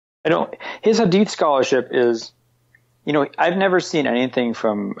I don't. His hadith scholarship is, I've never seen anything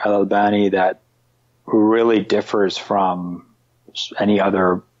from Al-Albani that really differs from any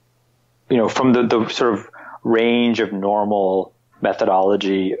other, from the sort of range of normal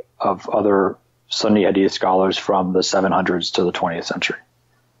methodology of other Sunni hadith scholars from the 700s to the 20th century,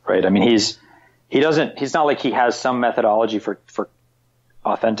 right? I mean, he's not like he has some methodology for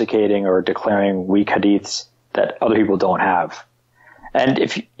authenticating or declaring weak hadiths that other people don't have. And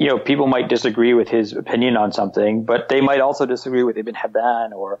if, people might disagree with his opinion on something, but they might also disagree with Ibn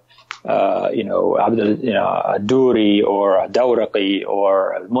Hibban or, Ad-Duri or Dawraqi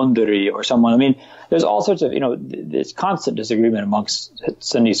or Al-Mundiri or someone. I mean, there's all sorts of, this constant disagreement amongst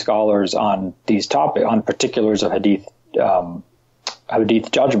Sunni scholars on these topics, on particulars of hadith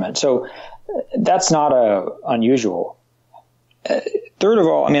judgment. So that's not unusual. Third of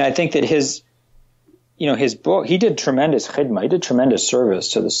all, I mean, I think that his book, he did tremendous khidmah, he did tremendous service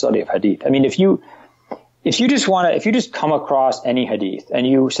to the study of hadith. I mean, if you just come across any hadith and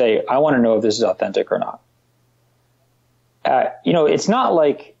you say, I want to know if this is authentic or not, it's not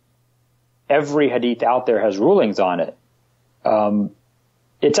like every hadith out there has rulings on it.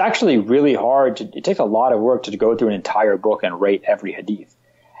 It's actually really hard it takes a lot of work to go through an entire book and rate every hadith.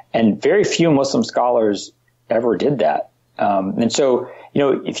 And very few Muslim scholars ever did that. And so,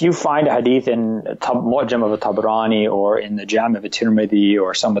 if you find a hadith in Mu'jam of Tabarani or in the Jam of Tirmidhi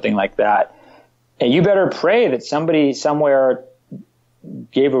or something like that, and you better pray that somebody somewhere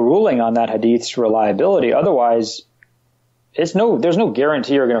gave a ruling on that hadith's reliability. Otherwise, there's no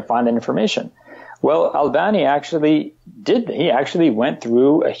guarantee you're going to find that information. Well, Albani actually did. He actually went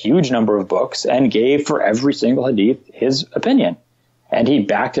through a huge number of books and gave for every single hadith his opinion. And he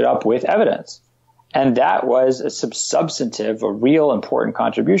backed it up with evidence. And that was a substantive, a real important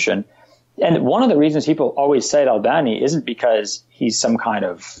contribution. And one of the reasons people always cite Albani isn't because he's some kind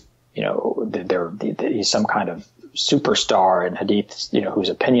of, he's some kind of superstar in hadith, whose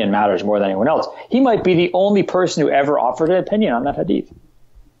opinion matters more than anyone else. He might be the only person who ever offered an opinion on that hadith.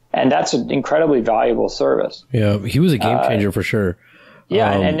 And that's an incredibly valuable service. Yeah, he was a game changer for sure.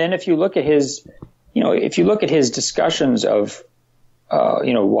 Yeah, and then if you look at his, discussions of,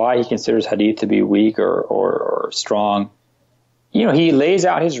 why he considers hadith to be weak or strong, he lays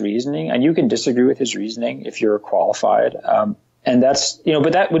out his reasoning, and you can disagree with his reasoning if you're qualified. And that's,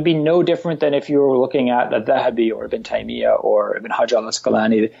 but that would be no different than if you were looking at Al-Dhahabi or Ibn Taymiyyah or Ibn Hajar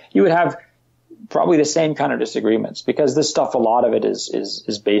al-Asqalani. You would have probably the same kind of disagreements, because this stuff, a lot of it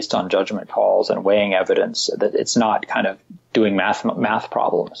is based on judgment calls and weighing evidence. That it's not kind of doing math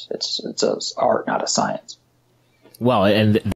problems. It's an art, not a science. Well, and